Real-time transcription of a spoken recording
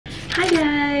Hi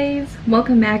guys!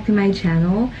 Welcome back to my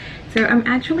channel. So I'm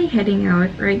actually heading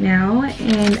out right now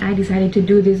and I decided to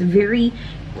do this very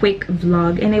quick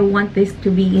vlog and I want this to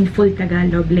be in full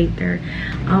Tagalog later.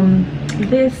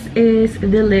 This is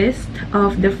the list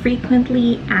of the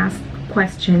frequently asked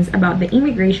questions about the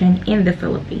immigration in the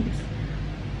Philippines.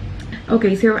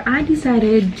 Okay, so I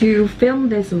decided to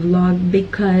film this vlog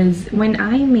because when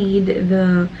I made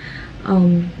the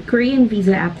Korean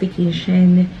visa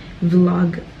application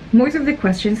vlog, most of the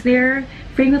questions there,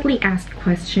 frequently asked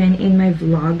question in my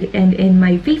vlog and in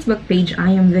my Facebook page,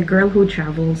 I Am the Girl Who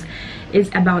Travels,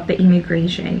 is about the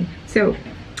immigration. So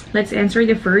let's answer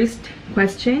the first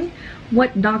question.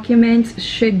 What documents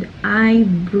should I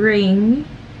bring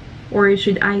or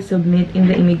should I submit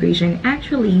in the immigration?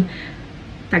 Actually,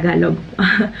 Tagalog.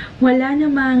 Wala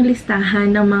namang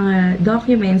listahan ng mga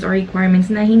documents or requirements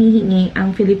na hinihingi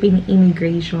ang Philippine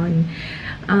immigration.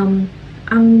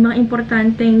 Ang mga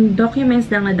importanteng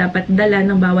documents na nga dapat dala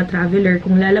ng bawat traveler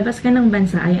kung lalabas ka ng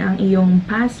bansa ay ang iyong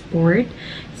passport.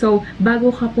 So,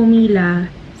 bago ka pumila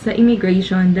sa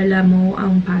immigration, dala mo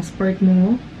ang passport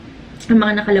mo. Ang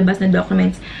mga nakalabas na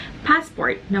documents.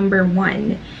 Passport, number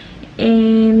 1.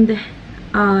 And,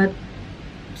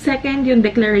 second, yung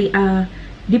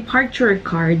departure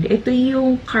card. Ito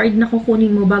yung card na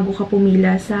kukunin mo bago ka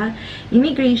pumila sa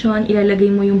immigration. Ilalagay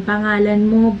mo yung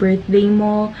pangalan mo, birthday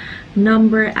mo,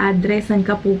 number, address, saan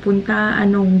ka pupunta,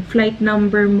 anong flight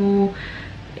number mo,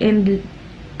 and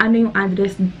ano yung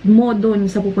address mo doon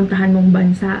sa pupuntahan mong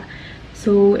bansa.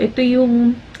 So, ito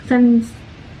yung,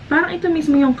 parang ito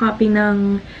mismo yung copy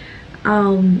ng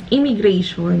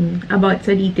immigration about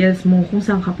sa details mo kung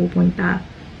saan ka pupunta.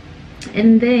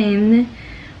 And then,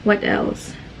 what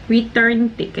else?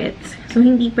 Return tickets. So,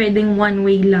 hindi pwedeng one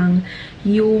way lang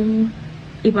yung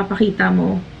ipapakita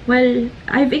mo. Well,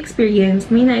 I've experienced,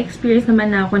 may na-experience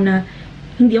naman na ako na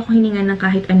hindi ako hiningan ng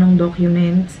kahit anong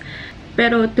documents.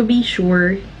 Pero to be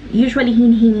sure, usually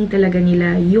hinihingi talaga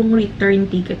nila yung return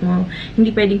ticket mo. Hindi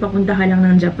pwedeng papunta ka lang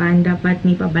ng Japan, dapat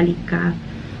may pabalik ka.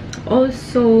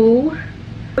 Also,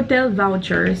 hotel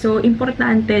voucher. So,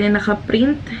 importante na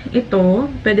naka-print ito.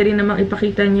 Pwede rin namang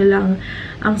ipakita nyo lang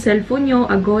ang cellphone nyo,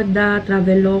 Agoda,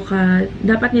 Traveloka.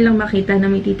 Dapat nilang makita na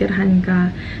may titirhan ka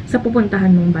sa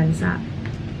pupuntahan mong bansa.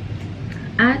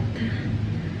 At,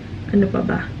 ano pa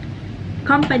ba?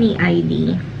 Company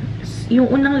ID. Yung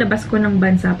unang labas ko ng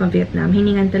bansa pa Vietnam,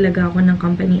 hiningan talaga ako ng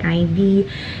company ID.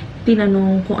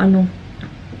 Tinanong kung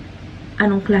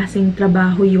anong klaseng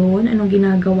trabaho yon, anong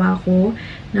ginagawa ko,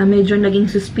 na medyo naging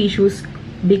suspicious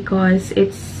because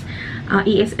it's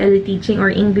ESL teaching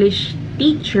or English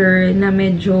teacher na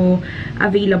medyo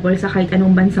available sa kahit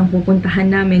anong bansang pupuntahan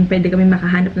namin. Pwede kami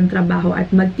makahanap ng trabaho at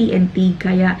mag-TNT,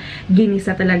 kaya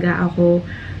ginisa talaga ako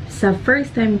sa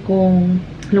first time kong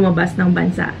lumabas ng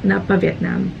bansa na pa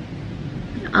Vietnam.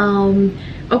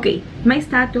 Okay, my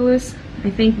status,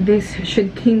 I think this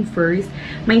should came first.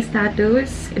 My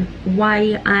status,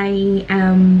 why I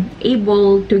am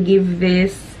able to give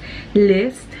this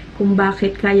list, kung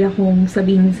bakit kaya kong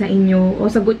sabihin sa inyo o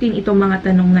sagutin itong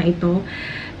mga tanong na ito.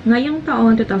 Ngayong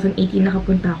taon, 2018,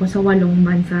 nakapunta ako sa 8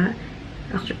 bansa.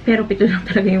 Actually, pero 7 lang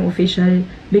talaga yung official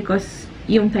because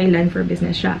yung Thailand for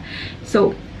business siya.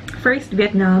 So, first,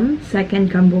 Vietnam.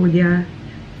 Second, Cambodia.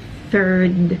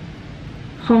 Third,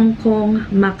 Hong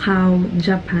Kong, Macau,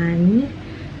 Japan,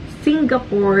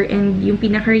 Singapore, and yung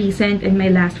pinaka-recent and my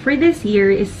last for this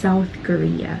year is South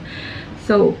Korea.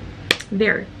 So,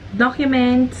 there.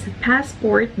 Documents,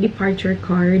 passport, departure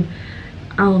card,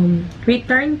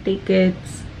 return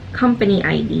tickets, company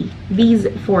ID.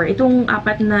 These 4. Itong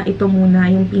 4 na ito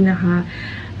muna yung pinaka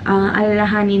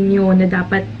alalahanin nyo na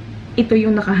dapat ito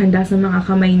yung nakahanda sa mga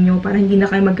kamay nyo para hindi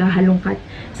na kayo magkahalongkat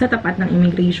sa tapat ng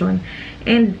immigration.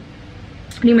 And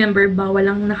remember, bawal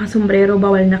ang nakasombrero,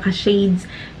 bawal naka-shades,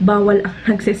 bawal ang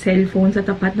nagse-cellphone sa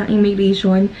tapat ng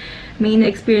immigration. May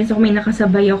na-experience ako, may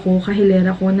nakasabay ako,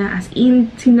 kahilera ko na as in,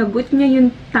 sinagot niya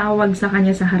yung tawag sa kanya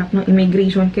sa harap ng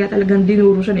immigration, kaya talagang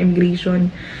dinuro siya ng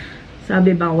immigration.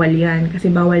 Sabi, bawal yan,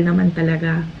 kasi bawal naman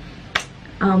talaga.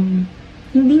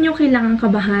 Hindi nyo kailangan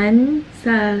kabahan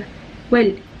sa,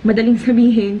 well, madaling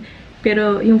sabihin,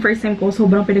 pero yung first time ko,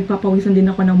 sobrang pinagpapawisan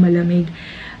din ako ng malamig.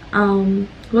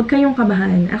 Huwag kayong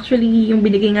kabahan. Actually, yung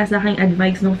binigay nga sa aking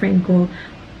advice ng friend ko,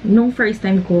 nung first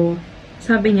time ko,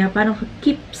 sabi niya, parang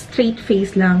keep straight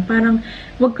face lang. Parang,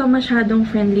 wag ka masyadong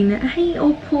friendly na, ay,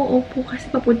 opo, kasi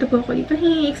papunta po ako dito.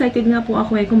 Hey, excited nga po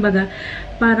ako eh. Kumbaga,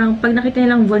 parang pag nakita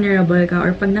nilang vulnerable ka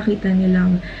or pag nakita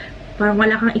nilang parang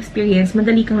wala kang experience,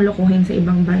 madali kang lokohin sa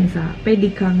ibang bansa. Pwede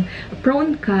kang,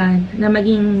 prone ka na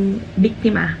maging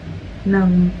biktima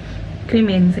ng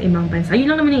krimen sa ibang bansa.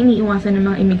 Yun lang naman yung iniiwasan ng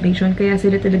mga immigration, kaya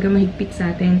sila talaga mahigpit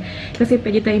sa atin. Kasi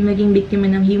pwede tayong maging biktima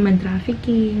ng human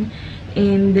trafficking,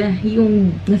 and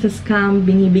yung nasa scam,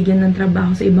 binibigyan ng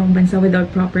trabaho sa ibang bansa without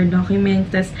proper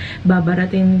documents, tas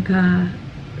babaratin ka.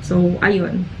 So,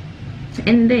 ayun.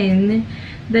 And then,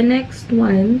 the next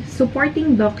one,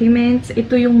 supporting documents.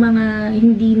 Ito yung mga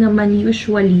hindi naman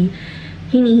usually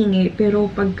hinihingi, pero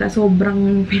pagka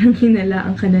sobrang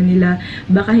pinanghinalaan ka na nila,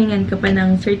 baka hingan ka pa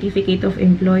ng certificate of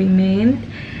employment,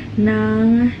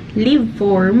 ng leave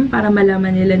form para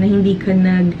malaman nila na hindi ka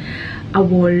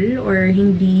nag-awol or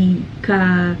hindi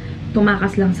ka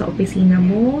tumakas lang sa opisina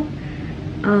mo.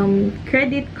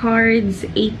 Credit cards,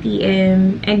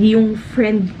 ATM, and yung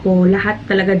friend ko, lahat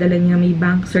talaga dala niya, may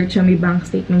bank search siya, may bank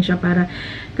statement siya, para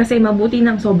kasi mabuti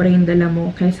ng sobra yung dala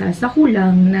mo kaysa sa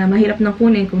kulang na mahirap na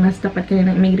kunin kung nasa tapat ka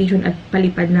ng immigration at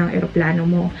palipad ng eroplano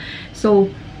mo.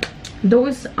 So,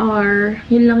 those are,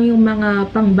 yun lang yung mga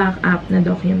pang-backup na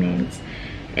documents.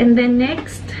 And then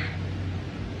next,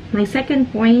 my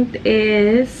second point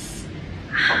is,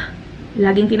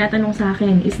 laging tinatanong sa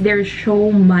akin, is there show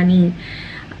money?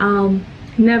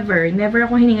 Never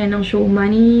ako hininga ng show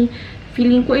money.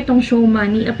 Feeling ko itong show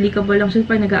money, applicable lang siya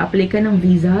pag nag-a-apply ka ng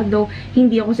visa. Though,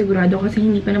 hindi ako sigurado kasi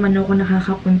hindi pa naman ako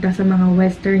nakakapunta sa mga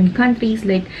western countries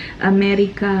like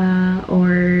America or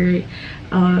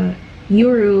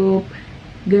Europe,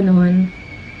 ganon.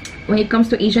 When it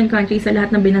comes to Asian countries, sa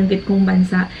lahat ng binanggit kong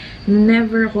bansa,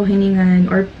 never ako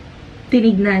hiningan or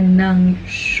tinignan ng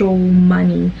show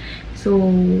money. So,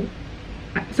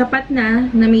 sapat na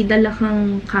may dala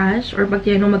kang cash or pag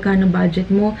tinanong magkano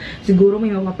budget mo, siguro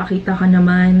may mapapakita ka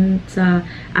naman sa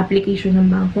application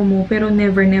ng bangko mo, pero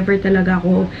never talaga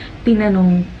ako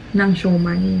tinanong ng show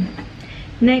money.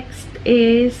 Next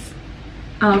is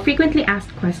frequently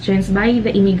asked questions by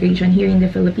the immigration here in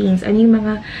the Philippines. Ano yung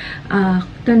mga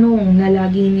tanong na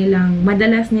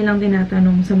madalas nilang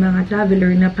tinatanong sa mga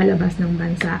traveler na palabas ng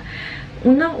bansa?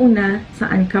 Unang-una,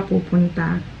 saan ka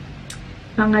pupunta?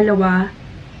 Pangalawa,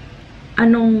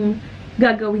 anong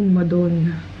gagawin mo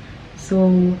doon? So,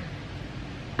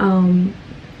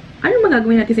 ano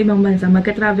magagawin natin sa ibang bansa?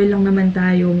 Magka-travel lang naman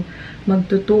tayo,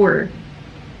 magtutour.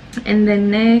 And then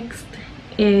next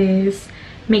is,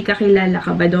 may kakilala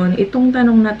ka ba doon? Itong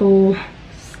tanong na to,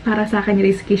 para sa akin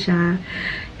risky siya.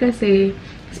 Kasi,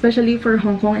 especially for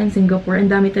Hong Kong and Singapore, ang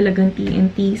dami talagang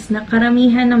TNTs na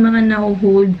karamihan ng mga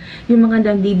na-hold, yung mga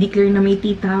nagdi-declare na may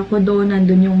tita ako doon,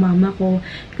 nandun yung mama ko.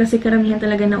 Kasi karamihan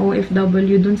talaga na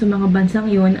OFW doon sa mga bansang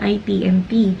yon ay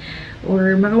TNT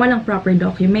or mga walang proper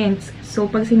documents. So,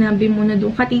 pag sinabi mo na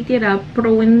doon ka titira,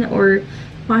 prone or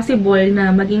possible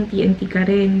na maging TNT ka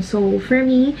rin. So, for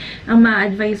me, ang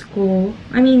ma-advise ko,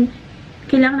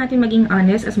 kailangan natin maging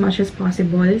honest as much as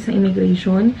possible sa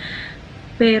immigration.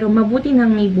 Pero mabuti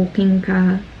nang may booking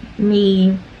ka,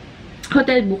 may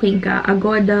hotel booking ka,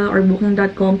 Agoda or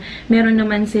booking.com, meron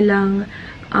naman silang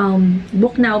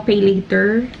book now, pay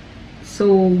later. So,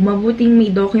 mabuting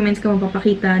may documents ka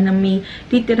mapapakita na may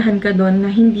titirhan ka doon na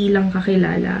hindi lang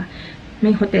kakilala.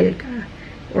 May hotel ka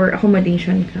or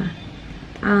accommodation ka.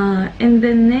 And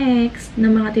then next,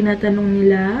 na mga tinatanong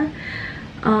nila,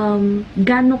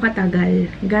 gaano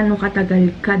katagal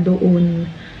ka doon?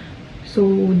 So,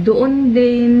 doon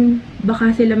din,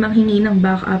 baka sila manghingi ng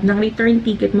backup, ng return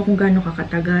ticket mo kung gaano ka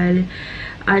katagal.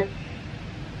 At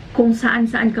kung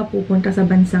saan-saan ka pupunta sa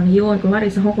bansang yon. Kung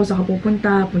sa Hong Kong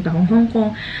ka punta akong Hong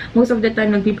Kong. Most of the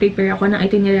time, nagpiprepare ako ng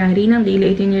itinerary, ng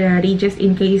daily itinerary, just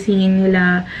in case hingin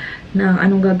nila ng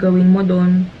anong gagawin mo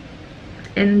doon.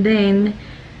 And then,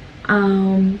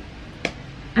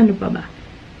 ano pa ba?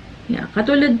 Yeah.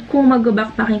 Katulad kung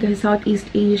mag-backpacking ka sa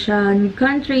Southeast Asian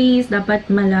countries, dapat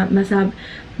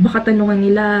baka tanungan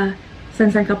nila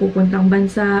saan ka pupuntang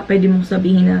bansa. Pwede mong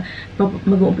sabihin na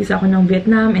mag-uumpisa ako ng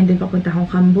Vietnam and then papunta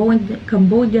akong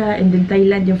Cambodia and then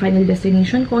Thailand yung final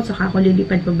destination ko, saka ako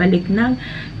lilipad pabalik ng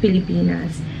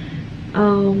Pilipinas.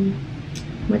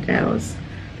 What else?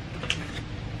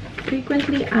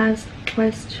 Frequently asked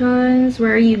questions.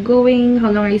 Where are you going?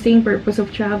 How long are you staying? Purpose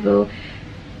of travel?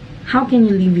 How can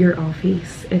you leave your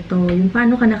office? Ito, yung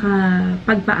paano ka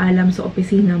nakapagpaalam sa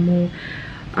opisina mo.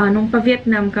 Nung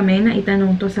pa-Vietnam kami, na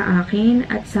itanong to sa akin,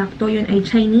 at sakto yun ay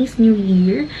Chinese New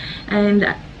Year, and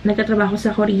nagkatrabaho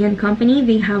sa Korean company.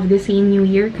 They have the same New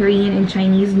Year. Korean and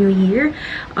Chinese New Year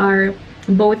are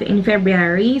both in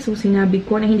February. So, sinabi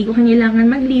ko na hindi ko kailangan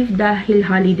mag-leave dahil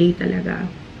holiday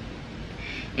talaga.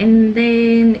 And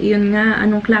then, yun nga,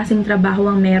 anong klaseng trabaho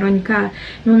ang meron ka?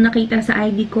 Nung nakita sa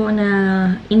ID ko na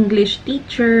English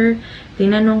teacher,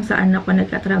 tinanong saan ako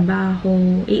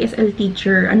nagkatrabaho, ESL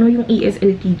teacher. Ano yung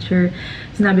ESL teacher?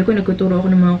 Sinabi ko, nagtuturo ako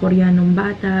ng mga Koreanong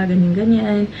bata,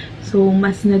 ganyan-ganyan. So,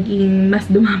 mas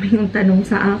dumami yung tanong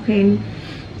sa akin.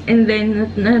 And then,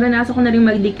 naranasan ko na rin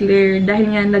mag-declare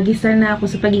dahil nga nag-isa na ako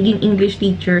sa pagiging English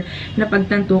teacher na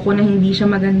pagtanto ko na hindi siya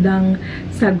magandang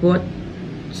sagot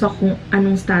sa kung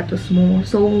anong status mo.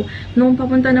 So, nung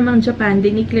papunta namang Japan,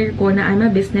 dineclare ko na I'm a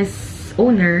business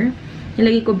owner.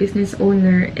 Nilagay ko business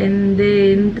owner and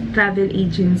then travel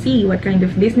agency. What kind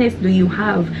of business do you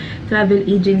have? Travel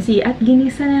agency. At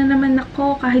ginisa na naman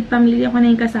ako kahit pamilya ko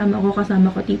na yung kasama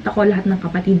ko, tita ko, lahat ng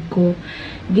kapatid ko.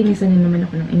 Ginisa na naman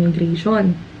ako ng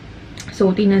immigration.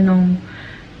 So, tinanong,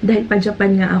 dahil pa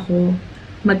Japan nga ako,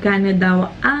 magkano daw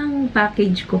ang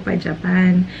package ko pa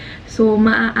Japan. So,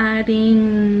 maaaring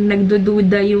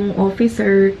nagdududa yung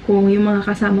officer kung yung mga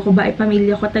kasama ko ba ay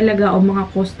pamilya ko talaga o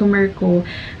mga customer ko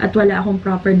at wala akong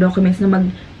proper documents na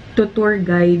mag-tour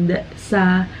guide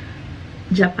sa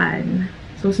Japan.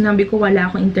 So, sinabi ko wala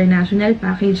akong international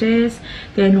packages.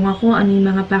 Tinanong ako ano yung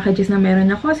mga packages na meron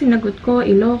ako. Sinagot ko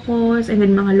Ilocos and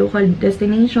then mga local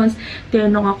destinations.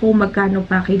 Tinanong ako magkano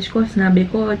package ko. Sinabi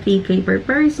ko 3K per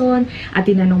person. At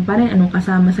tinanong pa rin anong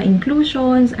kasama sa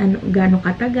inclusions, gano'ng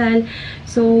katagal.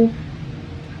 So,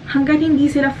 hanggang hindi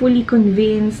sila fully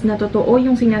convinced na totoo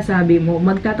yung sinasabi mo,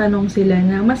 magtatanong sila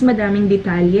na mas madaming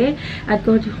detalye at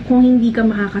kung hindi ka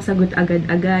makakasagot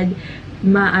agad-agad,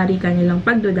 maaari ka nilang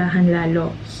pagdudahan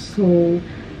lalo. So,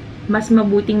 mas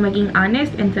mabuting maging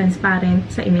honest and transparent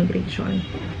sa immigration.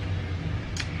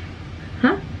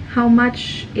 Huh? How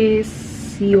much is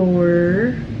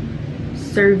your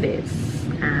service?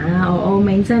 Oo,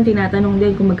 minsan tinatanong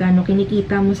din kung magkano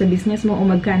kinikita mo sa business mo o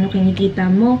magkano kinikita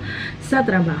mo sa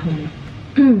trabaho mo.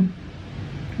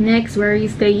 Next, where are you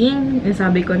staying?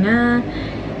 Sabi ko na.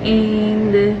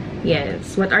 And,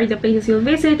 yes, what are the places you'll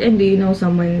visit and do you know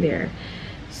someone there?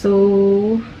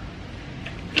 So,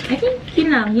 I think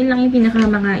yun lang yung pinaka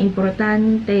mga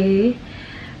importante.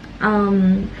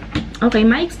 Okay,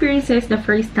 my experiences the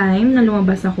first time na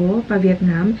lumabas ako pa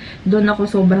Vietnam, doon ako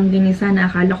sobrang ginisa na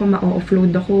akala ko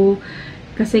ma-offload ako.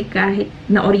 Kasi kahit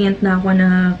na-orient na ako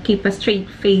na keep a straight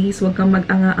face, huwag kang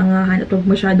mag-anga-angahan at huwag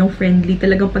masyadong friendly.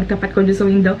 Talagang pagtapat ko doon sa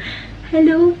window,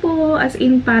 hello po! As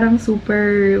in, parang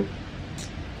super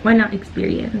walang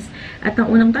experience. At ang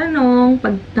unang tanong,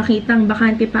 pag nakitang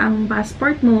bakante pa ang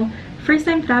passport mo, first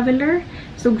time traveler?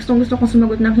 So, gustong-gusto kong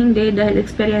sumagot ng hindi dahil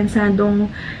experiensadong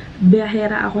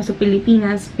biyahera ako sa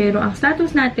Pilipinas. Pero ang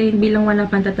status natin, bilang wala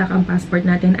pantatak ang passport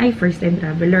natin, ay first time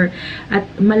traveler. At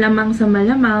malamang sa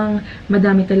malamang,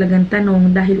 madami talagang tanong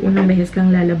dahil unang beses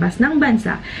kang lalabas ng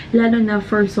bansa, lalo na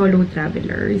for solo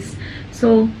travelers.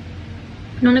 So,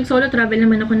 nung nag-solo travel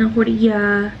naman ako ng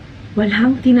Korea,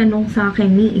 walang tinanong sa akin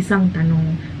ni isang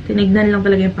tanong. Tinignan lang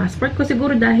talaga yung passport ko.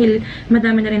 Siguro dahil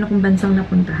madami na rin akong bansang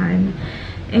napuntahan.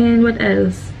 And what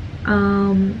else?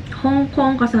 Hong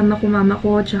Kong, kasama ko mama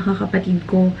ko, tsaka kapatid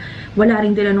ko. Wala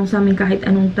rin tinanong sa amin kahit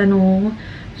anong tanong.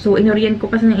 So, inorient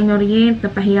ko pa sa inorient.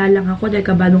 Napahiya lang ako dahil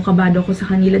kabadong-kabado ko sa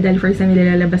kanila dahil first time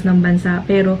nila lalabas ng bansa.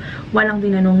 Pero walang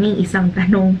tinanong ni isang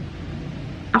tanong.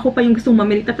 Ako pa yung gustong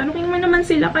mamili. Tatanungin mo naman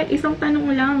sila kahit isang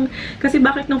tanong lang. Kasi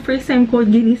bakit nung first time ko,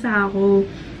 ginisa ako.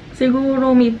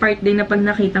 Siguro may part din na pag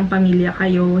nakitang pamilya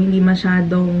kayo, hindi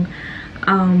masyadong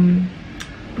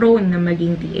prone na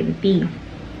maging TNT.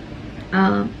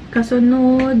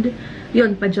 Kasunod,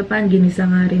 yun, pa Japan, ginisa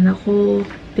nga rin ako.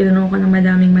 Tinanong ko ng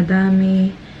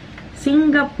madaming-madami.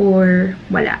 Singapore,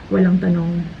 walang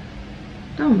tanong.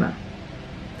 Tama ba?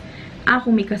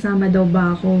 Kung may kasama daw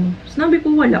ba ako. Sinabi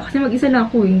ko wala, kasi mag-isa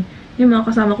lang ako eh. Yung mga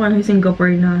kasama ko na sa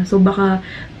Singapore na. So, baka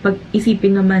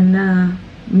pag-isipin naman na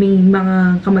may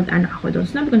mga kamag-anak ako doon.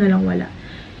 Sinabi ko na lang wala.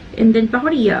 And then, pa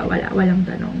Korea, walang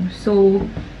tanong. So,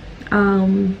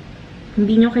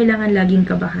 hindi nyo kailangan laging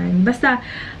kabahan. Basta,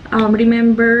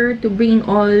 remember to bring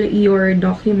all your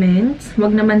documents.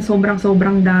 Wag naman sobrang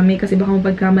dami kasi baka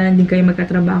mapagkamalan din kayo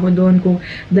magkatrabaho doon kung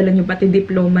dala nyo pati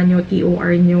diploma nyo,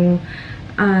 TOR nyo.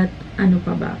 At ano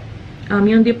pa ba?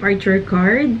 Yung departure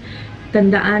card,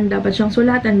 tandaan, dapat siyang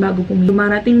sulatan bago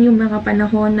dumarating yung mga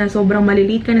panahon na sobrang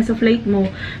malilate ka na sa flight mo.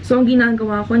 So, ang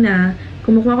ginagawa ko na,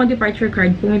 kumukuha ko departure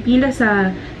card, pumipila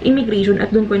sa immigration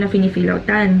at doon ko na finifill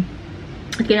outan.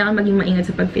 At kailangan maging maingat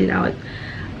sa pag-fill out.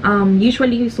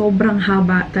 Usually, sobrang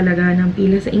haba talaga ng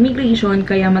pila sa immigration,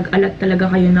 kaya mag-alat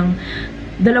talaga kayo ng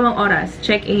 2 oras.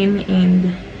 Check-in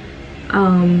and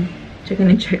check-in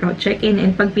and check-out. Check-in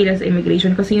and pagpila sa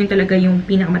immigration kasi yun talaga yung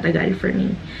pinakamatagal for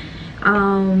me.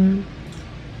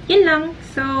 Yun lang.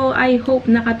 So, I hope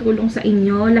nakatulong sa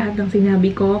inyo lahat ng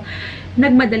sinabi ko.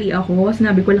 Nagmadali ako.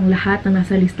 Sinabi ko lang lahat na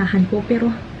nasa listahan ko. Pero,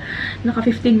 naka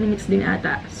 15 minutes din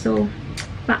ata. So,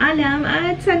 paalam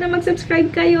at sana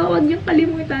mag-subscribe kayo. Huwag niyong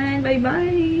kalimutan.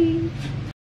 Bye-bye!